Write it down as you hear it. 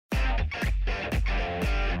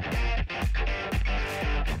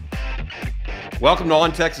Welcome to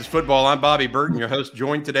On Texas Football. I'm Bobby Burton, your host,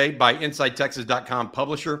 joined today by InsideTexas.com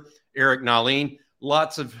publisher Eric Nahlin.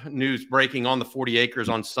 Lots of news breaking on the 40 acres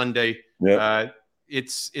on Sunday. Yep.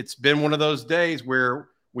 It's been one of those days where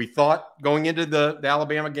we thought going into the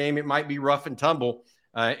Alabama game it might be rough and tumble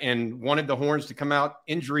and wanted the Horns to come out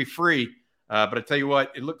injury-free. But I tell you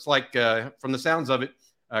what, it looks like from the sounds of it,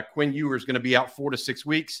 Quinn Ewers is going to be out 4 to 6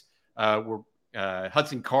 weeks.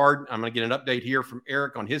 Hudson Card, I'm going to get an update here from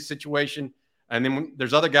Eric on his situation. And then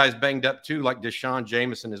there's other guys banged up too, like Deshaun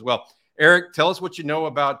Jameson as well. Eric, tell us what you know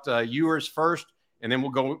about Ewers first, and then we'll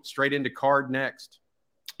go straight into Card next.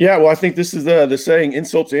 Yeah, well, I think this is the saying,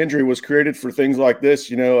 insult to injury was created for things like this.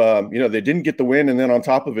 They didn't get the win, and then on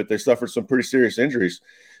top of it, they suffered some pretty serious injuries.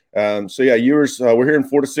 Ewers, we're here in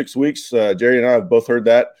 4 to 6 weeks. Jerry and I have both heard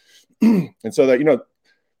that. And so that,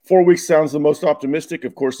 4 weeks sounds the most optimistic.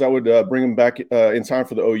 Of course, that would bring him back in time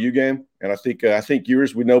for the OU game. And I think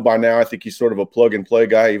Ewers, we know by now, I think he's sort of a plug-and-play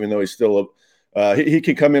guy, even though he's still he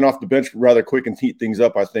can come in off the bench rather quick and heat things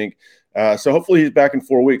up, I think. So hopefully he's back in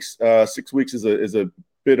 4 weeks. 6 weeks is a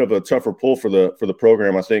bit of a tougher pull for the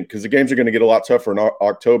program, I think, because the games are going to get a lot tougher in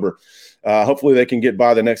October. Hopefully they can get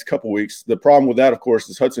by the next couple weeks. The problem with that, of course,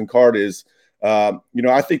 is Hudson Card is,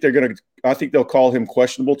 I think they'll call him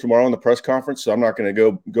questionable tomorrow in the press conference, so I'm not going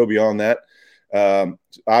to go beyond that.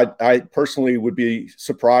 I personally would be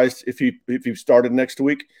surprised if he started next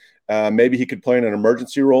week. Maybe he could play in an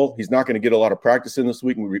emergency role. He's not going to get a lot of practice in this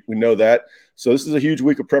week, and we know that. So this is a huge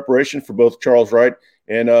week of preparation for both Charles Wright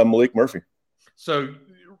and Malik Murphy. So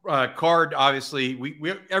Card, obviously,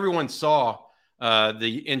 everyone saw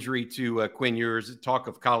the injury to Quinn Ewers, talk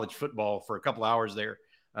of college football for a couple hours there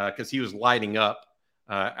because he was lighting up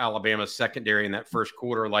Alabama's secondary in that first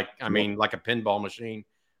quarter, like a pinball machine.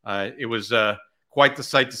 It was quite the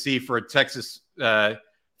sight to see for a Texas fandom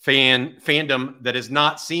that has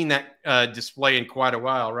not seen that display in quite a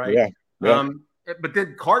while, right? Yeah. But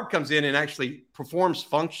then Card comes in and actually performs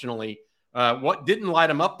functionally. What didn't light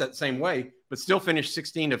him up that same way, but still finished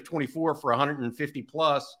 16 of 24 for 150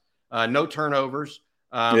 plus, no turnovers.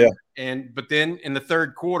 But then in the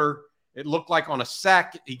third quarter, it looked like on a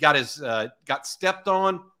sack he got stepped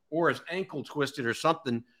on or his ankle twisted or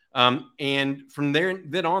something. And from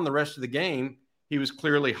then on, the rest of the game, he was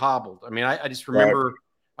clearly hobbled. I mean, I just remember. Right.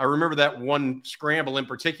 I remember that one scramble in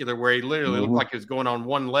particular where he literally looked like he was going on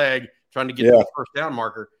one leg trying to get to the first down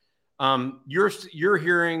marker. You're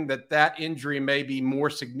hearing that injury may be more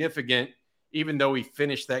significant, even though he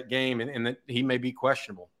finished that game and that he may be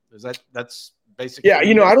questionable. That's basically? Yeah,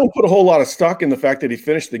 I don't put a whole lot of stock in the fact that he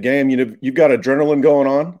finished the game. You've got adrenaline going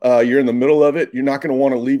on. You're in the middle of it. You're not going to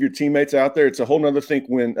want to leave your teammates out there. It's a whole nother thing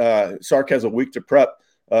when Sark has a week to prep.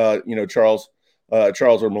 Charles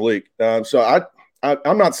or Malik. So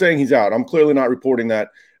I'm not saying he's out. I'm clearly not reporting that.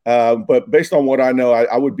 But based on what I know,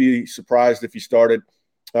 I would be surprised if he started.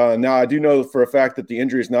 Now, I do know for a fact that the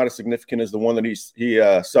injury is not as significant as the one that he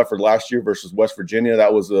suffered last year versus West Virginia.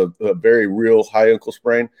 That was a very real high ankle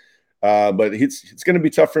sprain. But it's going to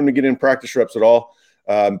be tough for him to get in practice reps at all.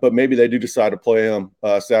 But maybe they do decide to play him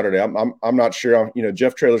Saturday. I'm not sure.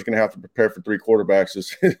 Jeff Traylor's going to have to prepare for 3 quarterbacks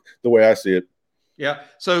is the way I see it. Yeah.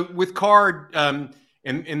 So with Card and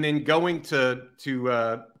then going to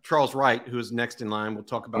Charles Wright, who is next in line, we'll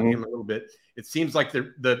talk about him a little bit. It seems like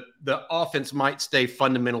the offense might stay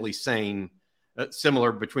fundamentally sane,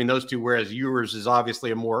 similar between those two, whereas Ewers is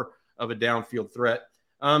obviously a more of a downfield threat.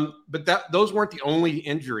 But those weren't the only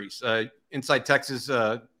injuries. Inside Texas,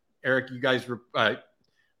 Eric, you guys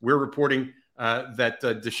we're reporting that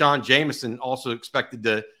Deshaun Jameson also expected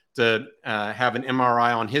to have an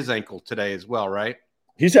MRI on his ankle today as well, right?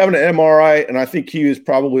 He's having an MRI, and I think he is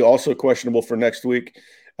probably also questionable for next week.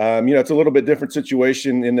 It's a little bit different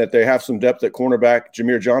situation in that they have some depth at cornerback.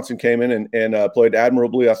 Jameer Johnson came in and played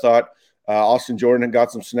admirably, I thought. Austin Jordan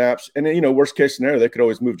got some snaps. And then, worst case scenario, they could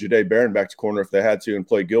always move Jahdae Barron back to corner if they had to and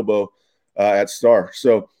play Gilbo at star.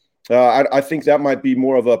 So I think that might be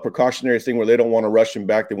more of a precautionary thing where they don't want to rush him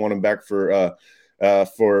back. They want him back for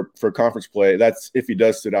conference play. That's if he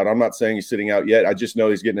does sit out. I'm not saying he's sitting out yet. I just know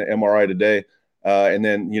he's getting an MRI today. And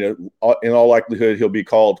then, in all likelihood, he'll be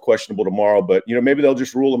called questionable tomorrow. But, maybe they'll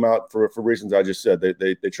just rule him out for reasons I just said.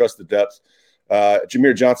 They trust the depth.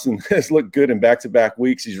 Jameer Johnson has looked good in back-to-back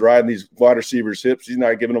weeks. He's riding these wide receivers' hips. He's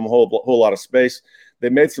not giving them a whole lot of space. They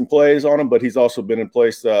made some plays on him, but he's also been in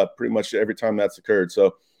place pretty much every time that's occurred.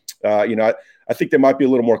 So, I think they might be a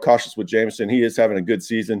little more cautious with Jameson. He is having a good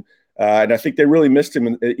season. And I think they really missed him.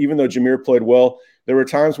 And even though Jameer played well, there were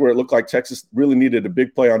times where it looked like Texas really needed a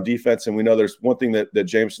big play on defense. And we know there's one thing that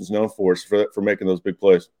Jameson's known for is for making those big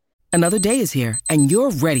plays. Another day is here, and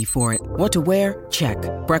you're ready for it. What to wear? Check.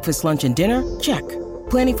 Breakfast, lunch, and dinner? Check.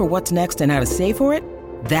 Planning for what's next and how to save for it?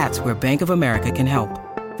 That's where Bank of America can help.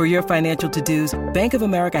 For your financial to-dos, Bank of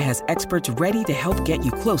America has experts ready to help get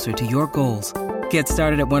you closer to your goals. Get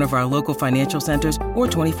started at one of our local financial centers or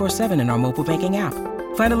 24/7 in our mobile banking app.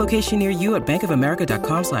 Find a location near you at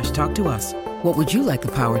bankofamerica.com/talktous. What would you like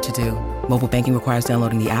the power to do? Mobile banking requires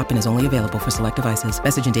downloading the app and is only available for select devices.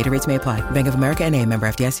 Message and data rates may apply. Bank of America N.A., member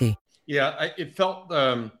FDIC. Yeah, it felt,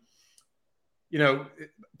 part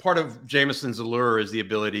of Jameson's allure is the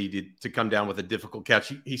ability to come down with a difficult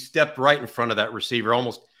catch. He stepped right in front of that receiver,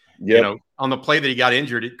 almost, on the play that he got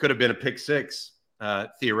injured. It could have been a pick six,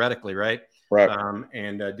 theoretically, right? Right.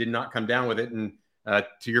 And did not come down with it. And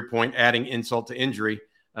to your point, adding insult to injury,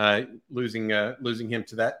 losing him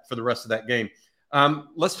to that for the rest of that game.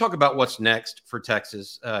 Let's talk about what's next for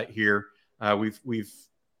Texas here. We've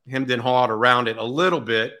hemmed and hawed around it a little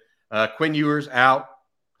bit. Quinn Ewers out,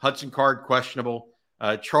 Hudson Card questionable.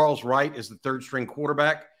 Charles Wright is the third string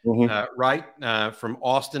quarterback. Wright from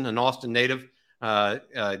Austin, an Austin native. I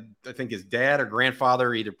think his dad or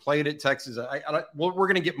grandfather either played at Texas. We're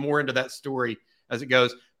going to get more into that story as it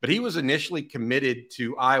goes. But he was initially committed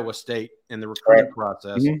to Iowa State in the recruiting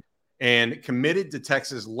process and committed to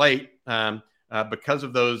Texas late because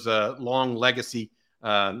of those long legacy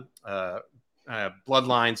bloodlines,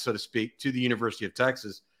 so to speak, to the University of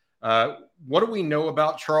Texas. What do we know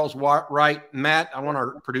about Charles Wright? Matt, I want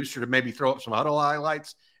our producer to maybe throw up some huddle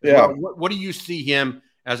highlights. Yeah. Well. What do you see him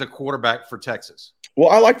as a quarterback for Texas? Well,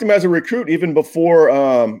 I liked him as a recruit even before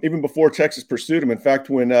Texas pursued him. In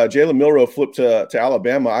fact, when Jalen Milroe flipped to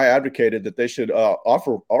Alabama, I advocated that they should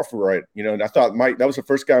offer Wright. And I thought that was the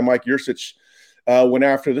first guy Mike Yursich went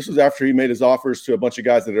after. This was after he made his offers to a bunch of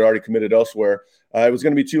guys that had already committed elsewhere. It was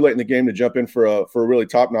going to be too late in the game to jump in for a really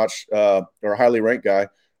top-notch or highly ranked guy.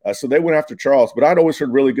 So they went after Charles. But I'd always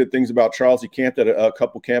heard really good things about Charles. He camped at a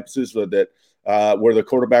couple campuses that were the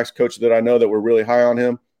quarterbacks coach that I know that were really high on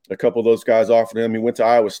him. A couple of those guys offered him. He went to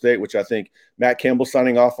Iowa State, which I think Matt Campbell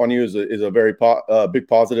signing off on you is a very big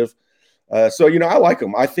positive. So I like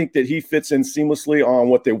him. I think that he fits in seamlessly on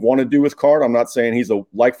what they want to do with Card. I'm not saying he's a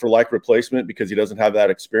like-for-like replacement because he doesn't have that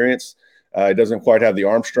experience. He doesn't quite have the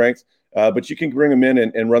arm strength. But you can bring him in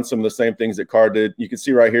and run some of the same things that Card did. You can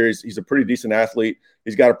see right here he's a pretty decent athlete.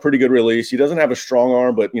 He's got a pretty good release. He doesn't have a strong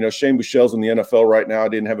arm, but, Shane Buechele's in the NFL right now.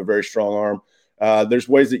 Didn't have a very strong arm. There's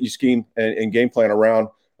ways that you scheme and game plan around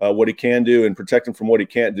what he can do and protect him from what he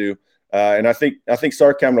can't do. And I think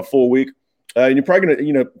Sark having a full week. And you're probably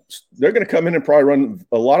going to, they're going to come in and probably run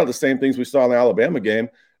a lot of the same things we saw in the Alabama game,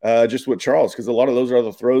 just with Charles, because a lot of those are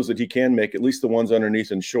the throws that he can make, at least the ones underneath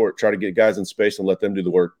and short, try to get guys in space and let them do the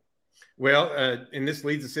work. Well, and this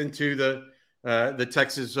leads us into the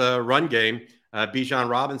Texas run game. Bijan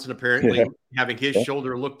Robinson apparently having his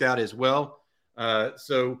shoulder looked at as well. Any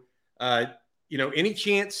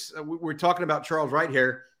chance we're talking about Charles Wright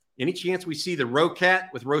here? Any chance we see the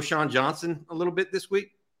Rocat with Roschon Johnson a little bit this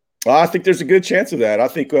week? I think there's a good chance of that. I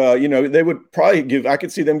think, they would probably I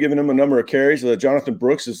could see them giving him a number of carries. Jonathan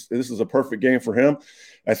Brooks, this is a perfect game for him.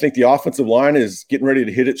 I think the offensive line is getting ready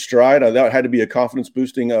to hit its stride. That had to be a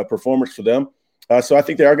confidence-boosting performance for them. So I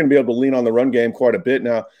think they are going to be able to lean on the run game quite a bit.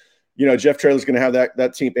 Now, Jeff Traylor's going to have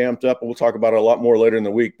that team amped up, and we'll talk about it a lot more later in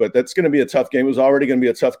the week. But that's going to be a tough game. It was already going to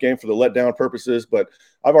be a tough game for the letdown purposes, but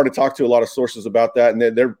I've already talked to a lot of sources about that,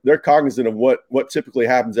 and they're cognizant of what typically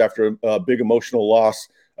happens after a big emotional loss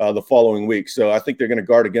the following week. So I think they're going to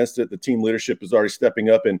guard against it. The team leadership is already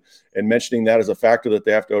stepping up and mentioning that as a factor that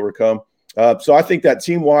they have to overcome. So I think that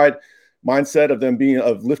team-wide mindset of them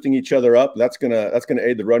of lifting each other up, that's gonna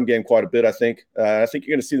aid the run game quite a bit. I think you're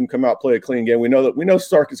gonna see them come out, play a clean game. We know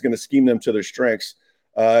Sark is gonna scheme them to their strengths.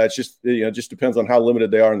 It's just just depends on how limited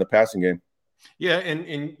they are in the passing game. Yeah,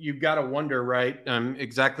 and you've got to wonder, right,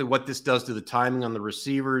 exactly what this does to the timing on the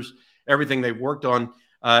receivers, everything they've worked on.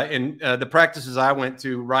 The practices I went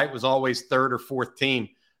to, Wright was always third or fourth team.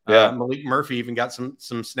 Malik Murphy even got some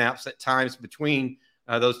snaps at times between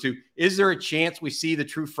those two. Is there a chance we see the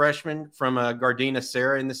true freshman from Gardena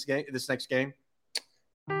Sarah in this next game?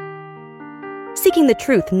 Seeking the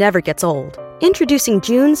truth never gets old. Introducing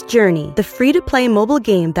June's Journey, the free-to-play mobile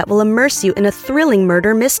game that will immerse you in a thrilling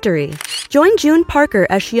murder mystery. Join June Parker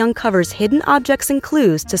as she uncovers hidden objects and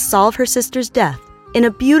clues to solve her sister's death in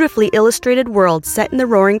a beautifully illustrated world set in the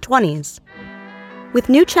Roaring '20s. With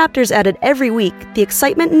new chapters added every week, the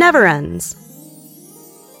excitement never ends.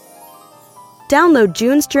 Download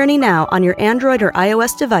June's Journey now on your Android or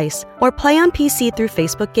iOS device, or play on PC through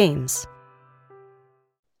Facebook Games.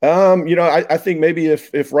 I think maybe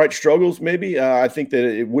if Wright struggles, maybe I think that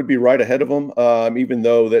it would be Wright ahead of him. Even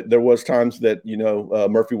though that there was times that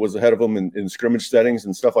Murphy was ahead of him in scrimmage settings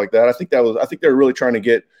and stuff like that. I think they're really trying to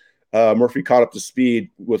get Murphy caught up to speed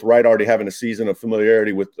with Wright already having a season of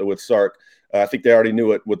familiarity with Sark. I think they already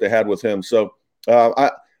knew what they had with him. So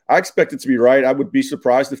I expect it to be Wright. I would be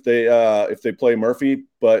surprised if they play Murphy,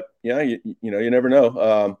 but yeah, you never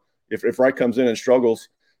know. If Wright comes in and struggles,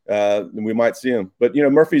 then we might see him. But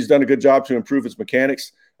Murphy's done a good job to improve his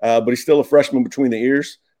mechanics, but he's still a freshman between the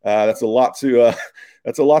ears. That's a lot to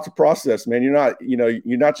process, man.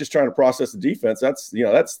 You're not just trying to process the defense.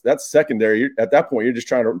 That's secondary. At that point, you're just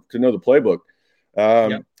trying to know the playbook.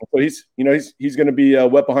 So he's going to be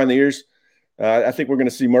wet behind the ears. I think we're going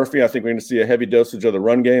to see Murphy. I think we're going to see a heavy dosage of the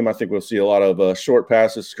run game. I think we'll see a lot of short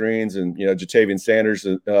passes, screens, and Jatavian Sanders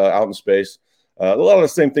out in space. A lot of the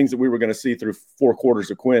same things that we were going to see through 4 quarters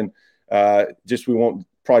of Quinn. Just we won't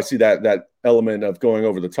probably see that element of going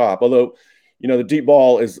over the top. Although, the deep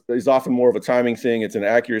ball is often more of a timing thing. It's an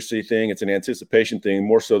accuracy thing. It's an anticipation thing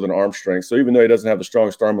more so than arm strength. So even though he doesn't have the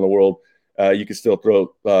strongest arm in the world, you can still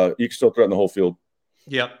throw it in the whole field.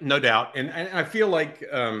 Yeah, no doubt. And I feel like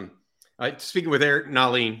speaking with Eric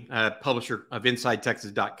Nalin, publisher of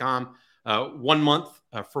InsideTexas.com, 1 month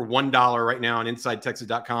for $1 right now on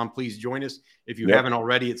InsideTexas.com. Please join us. If you haven't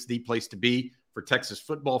already, it's the place to be for Texas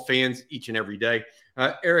football fans each and every day.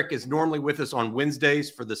 Eric is normally with us on Wednesdays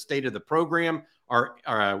for the state of the program,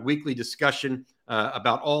 our weekly discussion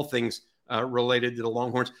about all things related to the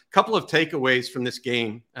Longhorns. Couple of takeaways from this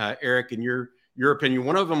game, Eric, in your opinion.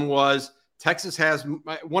 One of them was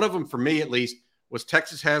one of them for me at least, was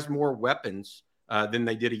Texas has more weapons than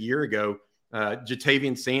they did a year ago.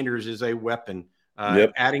 Jatavian Sanders is a weapon.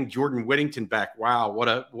 Adding Jordan Whittington back, wow, what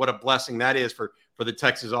a blessing that is for the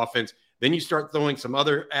Texas offense. Then you start throwing some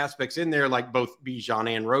other aspects in there, like both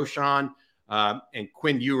Bijan and Roschon and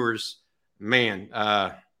Quinn Ewers. Man,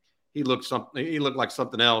 he looked like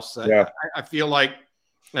something else. I feel like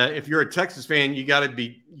if you're a Texas fan, you got to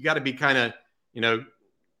be kind of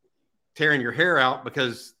tearing your hair out,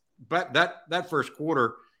 because that first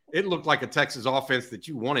quarter, it looked like a Texas offense that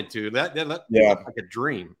you wanted to. That looked like a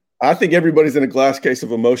dream. I think everybody's in a glass case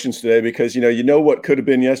of emotions today, because what could have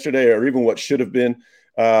been yesterday, or even what should have been.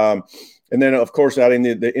 And then, of course, adding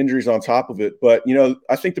the injuries on top of it. But,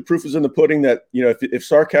 I think the proof is in the pudding that, if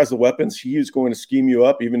Sark has the weapons, he is going to scheme you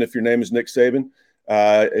up, even if your name is Nick Saban.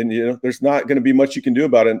 And there's not going to be much you can do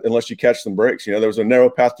about it unless you catch some breaks. There was a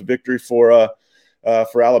narrow path to victory for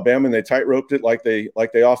Alabama, and they tight-roped it like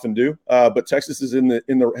they often do. But Texas is heading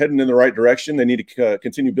in the right direction. They need to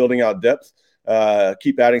continue building out depth,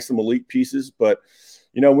 keep adding some elite pieces. But,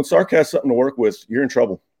 when Sark has something to work with, you're in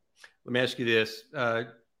trouble. Let me ask you this.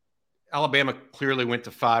 Alabama clearly went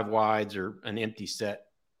to 5 wides or an empty set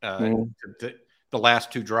to the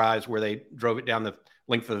last 2 drives where they drove it down the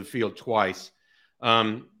length of the field twice.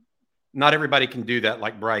 Not everybody can do that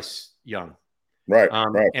like Bryce Young. Right.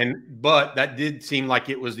 But that did seem like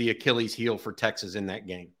it was the Achilles heel for Texas in that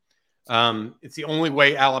game. It's the only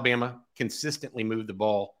way Alabama consistently moved the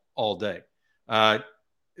ball all day.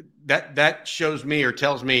 That shows me, or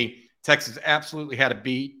tells me, Texas absolutely had a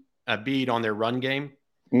bead on their run game,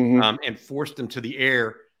 and forced them to the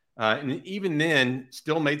air. And even then,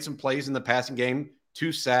 still made some plays in the passing game,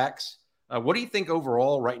 2 sacks. What do you think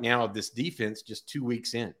overall right now of this defense just 2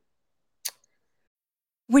 weeks in?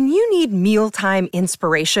 When you need mealtime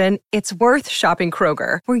inspiration, it's worth shopping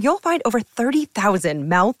Kroger, where you'll find over 30,000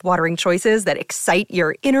 mouth-watering choices that excite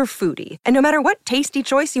your inner foodie. And no matter what tasty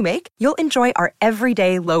choice you make, you'll enjoy our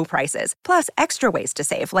everyday low prices, plus extra ways to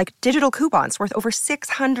save, like digital coupons worth over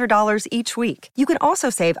 $600 each week. You can also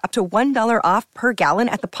save up to $1 off per gallon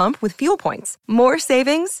at the pump with fuel points. More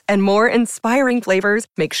savings and more inspiring flavors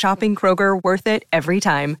make shopping Kroger worth it every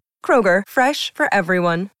time. Kroger, fresh for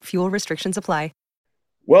everyone. Fuel restrictions apply.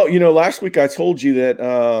 Well, last week I told you that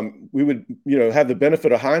we would, have the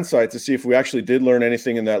benefit of hindsight to see if we actually did learn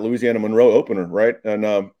anything in that Louisiana Monroe opener, right? And,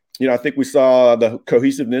 I think we saw the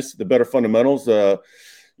cohesiveness, the better fundamentals,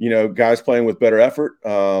 guys playing with better effort.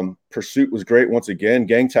 Pursuit was great once again.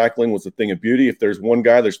 Gang tackling was a thing of beauty. If there's one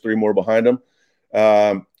guy, there's 3 more behind him.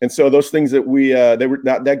 And so those things that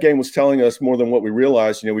that game was telling us more than what we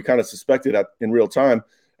realized. We kind of suspected in real time,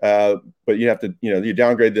 but you have to, you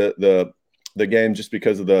downgrade the game just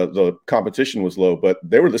because of the competition was low, but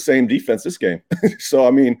they were the same defense this game.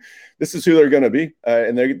 So, this is who they're going to be.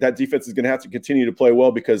 And that defense is going to have to continue to play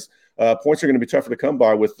well, because points are going to be tougher to come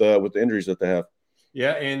by with the injuries that they have.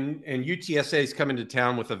 Yeah. And UTSA is coming to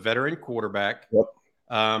town with a veteran quarterback. Yep.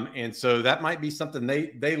 And so that might be something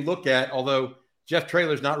they look at, although Jeff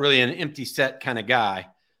Traylor's not really an empty set kind of guy.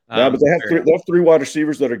 No, but they have 3 wide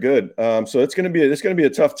receivers that are good. So it's going to be a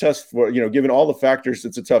tough test for, given all the factors,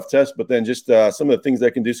 it's a tough test, but then just some of the things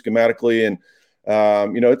they can do schematically. And,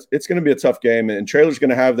 it's going to be a tough game, and Traylor's going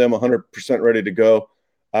to have them 100% ready to go.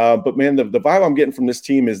 But man, the vibe I'm getting from this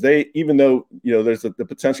team is even though, there's the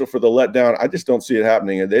potential for the letdown, I just don't see it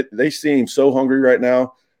happening. And they seem so hungry right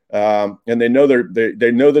now. And they know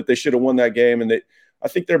they know that they should have won that game. And I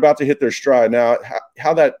think they're about to hit their stride now.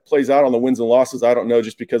 How that plays out on the wins and losses, I don't know,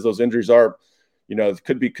 just because those injuries are,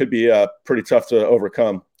 could be pretty tough to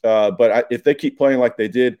overcome. But if they keep playing like they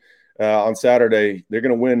did on Saturday, they're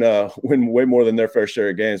going to win way more than their fair share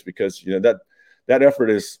of games, because that effort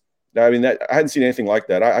is. I mean, I hadn't seen anything like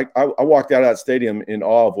that. I walked out of that stadium in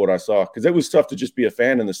awe of what I saw, because it was tough to just be a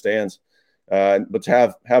fan in the stands, but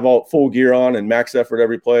to have all full gear on and max effort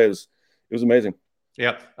every play, it was amazing.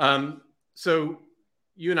 Yeah. So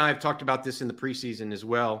you and I have talked about this in the preseason as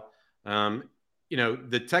well.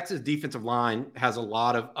 The Texas defensive line has a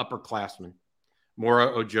lot of upperclassmen: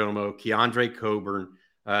 Mora Ojomo, Keandre Coburn,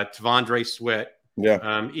 Tavondre Sweat.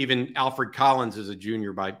 Yeah. Even Alfred Collins is a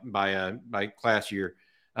junior by class year.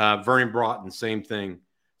 Vernon Broughton, same thing.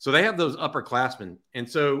 So they have those upperclassmen. And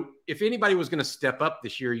so if anybody was going to step up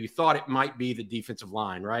this year, you thought it might be the defensive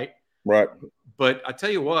line, right? Right. But I tell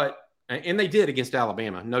you what, and they did against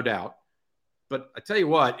Alabama, no doubt. But I tell you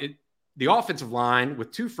what, the offensive line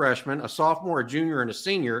with 2 freshmen, a sophomore, a junior, and a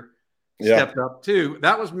senior, stepped up too.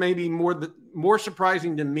 That was maybe more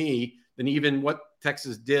surprising to me than even what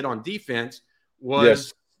Texas did on defense.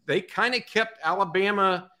 They kind of kept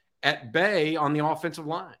Alabama at bay on the offensive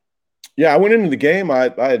line. Yeah, I went into the game.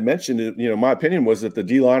 I had mentioned it. My opinion was that the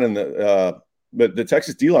D-line and the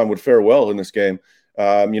Texas D-line would fare well in this game.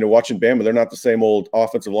 Watching Bama, they're not the same old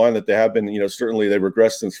offensive line that they have been. Certainly they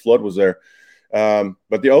regressed since Flood was there.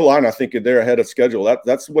 But the O-line, I think they're ahead of schedule.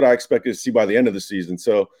 That's what I expected to see by the end of the season.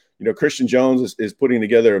 So, Christian Jones is putting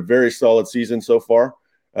together a very solid season so far.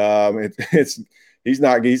 He's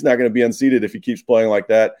not going to be unseated if he keeps playing like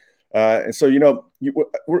that. And so,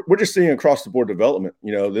 we're just seeing across the board development.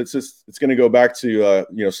 It's going to go back to,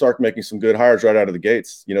 Sark making some good hires right out of the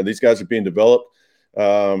gates. These guys are being developed,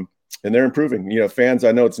 and they're improving. Fans,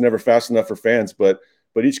 I know it's never fast enough for fans, but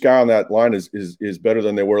each guy on that line is better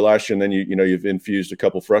than they were last year. And then, you've infused a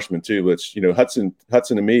couple freshmen too, which, Hudson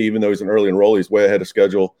to me, even though he's an early enrollee, he's way ahead of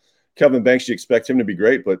schedule. Kelvin Banks, you expect him to be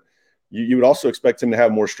great, but you would also expect him to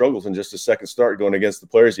have more struggles than just a second start going against the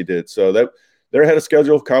players he did. So they're ahead of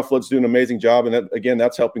schedule. Kyle Flood's doing an amazing job, and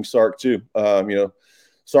that's helping Sark too.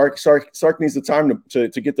 Sark needs the time to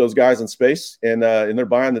get those guys in space, and they're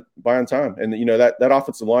buying time. And that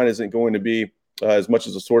offensive line isn't going to be as much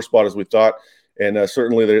as a sore spot as we thought. And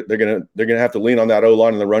certainly they're gonna have to lean on that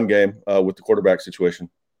O-line in the run game with the quarterback situation.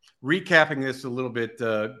 Recapping this a little bit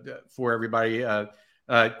for everybody,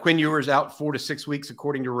 Quinn Ewers out 4 to 6 weeks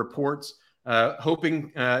according to reports.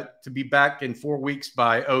 Hoping to be back in 4 weeks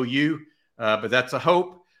by OU. But that's a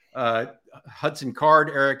hope. Hudson Card,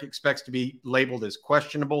 Eric expects to be labeled as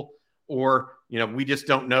questionable, or, we just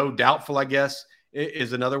don't know. Doubtful, I guess,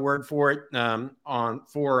 is another word for it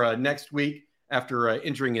for next week after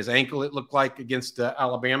injuring his ankle, it looked like, against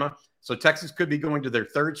Alabama. So Texas could be going to their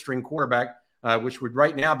 3rd string quarterback, which would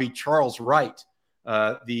right now be Charles Wright,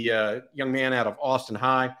 the young man out of Austin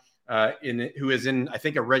High, who is in, I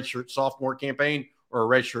think, a redshirt sophomore campaign or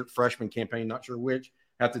a redshirt freshman campaign, not sure which.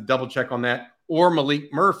 Have to double check on that. Or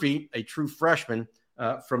Malik Murphy, a true freshman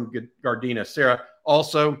from Gardena. Sarah,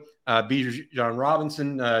 also Bijan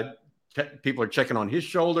Robinson, people are checking on his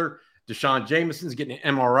shoulder. Deshaun Jameson's getting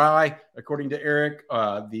an MRI, according to Eric.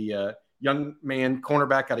 The young man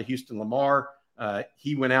cornerback out of Houston Lamar,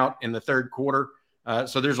 he went out in the 3rd quarter.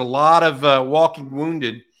 So there's a lot of walking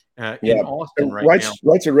wounded in Austin right now.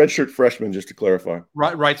 Wright's a redshirt freshman, just to clarify.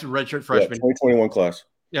 Wright's a redshirt freshman. 2021 class.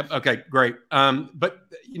 Yep. Okay, great. But,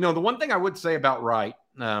 the one thing I would say about Wright,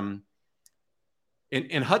 and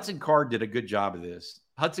Hudson Card did a good job of this.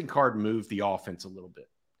 Hudson Card moved the offense a little bit.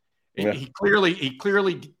 Yeah. He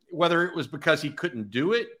clearly, whether it was because he couldn't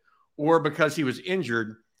do it or because he was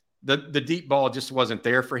injured, the deep ball just wasn't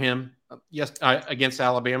there for him. Against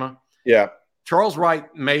Alabama. Yeah. Charles Wright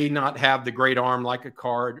may not have the great arm like a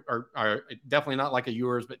Card, or definitely not like a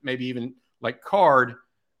Ewers, but maybe even like Card.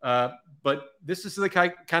 But this is the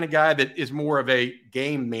kind of guy that is more of a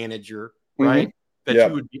game manager, right? Mm-hmm. That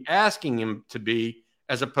you would be asking him to be,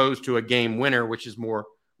 as opposed to a game winner, which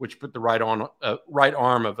put the right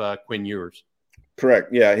arm of Quinn Ewers.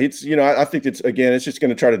 Correct. Yeah. I think it's just going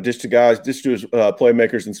to try to dish to his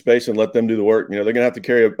playmakers in space and let them do the work. They're going to have to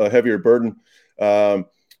carry a heavier burden. They're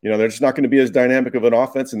just not going to be as dynamic of an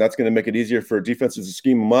offense, and that's going to make it easier for defenses to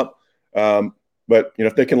scheme them up. But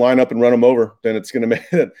if they can line up and run them over, then it's going to make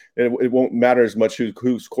it won't matter as much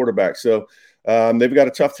who's quarterback. So they've got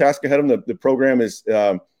a tough task ahead of them. The program is,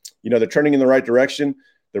 they're turning in the right direction.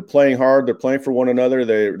 They're playing hard. They're playing for one another.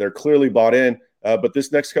 They're clearly bought in. But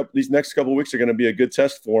these next couple of weeks are going to be a good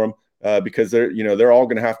test for them because they're all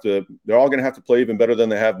going to have to play even better than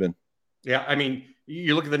they have been. Yeah, I mean,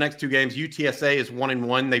 you look at the next two games. UTSA is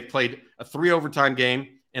 1-1. They've played a 3 overtime game.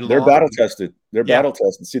 And they're battle tested. Battle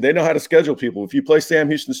tested. See, they know how to schedule people. If you play Sam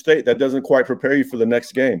Houston State, that doesn't quite prepare you for the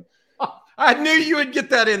next game. I knew you would get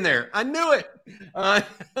that in there. I knew it.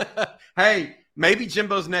 Hey, maybe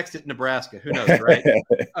Jimbo's next at Nebraska. Who knows, right?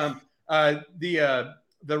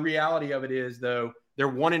 The reality of it is, though, they're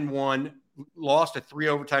 1-1, lost a 3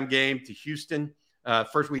 overtime game to Houston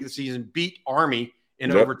first week of the season, beat Army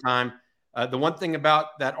in overtime. The one thing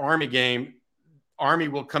about that Army game, Army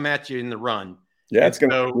will come at you in the run. Yeah,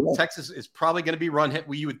 Texas is probably going to be run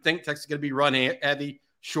heavy. You would think Texas is going to be run heavy,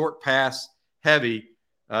 short pass heavy.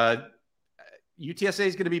 UTSA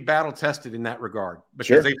is going to be battle tested in that regard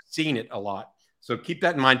because they've seen it a lot. So keep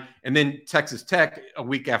that in mind. And then Texas Tech, a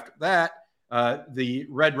week after that, the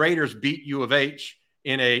Red Raiders beat U of H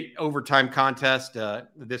in a overtime contest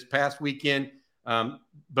this past weekend.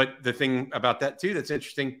 But the thing about that too that's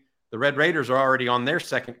interesting, the Red Raiders are already on their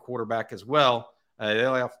second quarterback as well.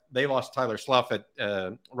 They lost Tyler Slough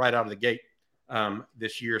right out of the gate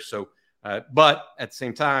this year. So, but at the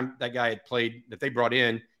same time, that guy had played that they brought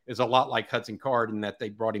in is a lot like Hudson Card in that they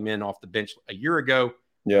brought him in off the bench a year ago.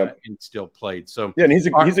 And still played. So yeah, and he's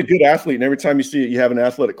a good athlete. And every time you see it, you have an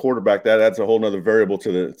athletic quarterback, that adds a whole nother variable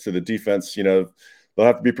to the defense. They'll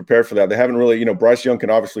have to be prepared for that. They haven't really, Bryce Young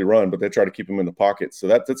can obviously run, but they try to keep him in the pocket. So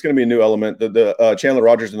that's going to be a new element. The Chandler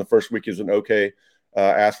Rogers in the first week is an okay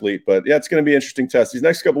athlete, but yeah, it's going to be an interesting test. These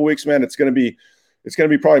next couple of weeks, man, it's going to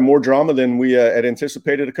be probably more drama than we had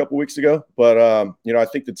anticipated a couple of weeks ago. But I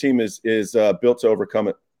think the team is built to overcome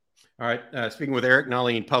it. All right. Speaking with Eric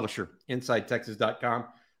Nahlin, publisher, InsideTexas.com.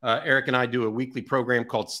 Eric and I do a weekly program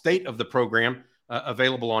called State of the Program,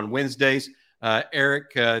 available on Wednesdays.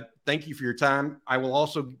 Eric, thank you for your time. I will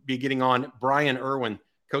also be getting on Brian Irwin,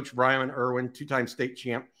 Coach Brian Irwin, 2-time state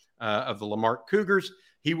champ of the Lamarck Cougars.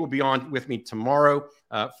 He will be on with me tomorrow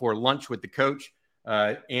for lunch with the coach.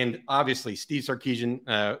 And obviously, Steve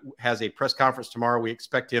Sarkisian has a press conference tomorrow. We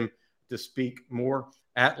expect him to speak more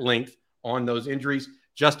at length on those injuries.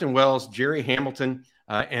 Justin Wells, Jerry Hamilton,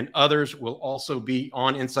 and others will also be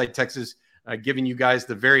on Inside Texas, giving you guys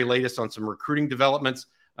the very latest on some recruiting developments.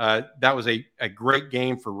 That was a great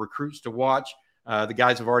game for recruits to watch. The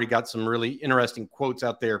guys have already got some really interesting quotes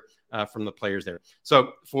out there from the players there.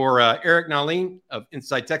 So for Eric Nahlin of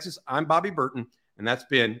Inside Texas, I'm Bobby Burton, and that's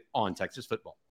been On Texas Football.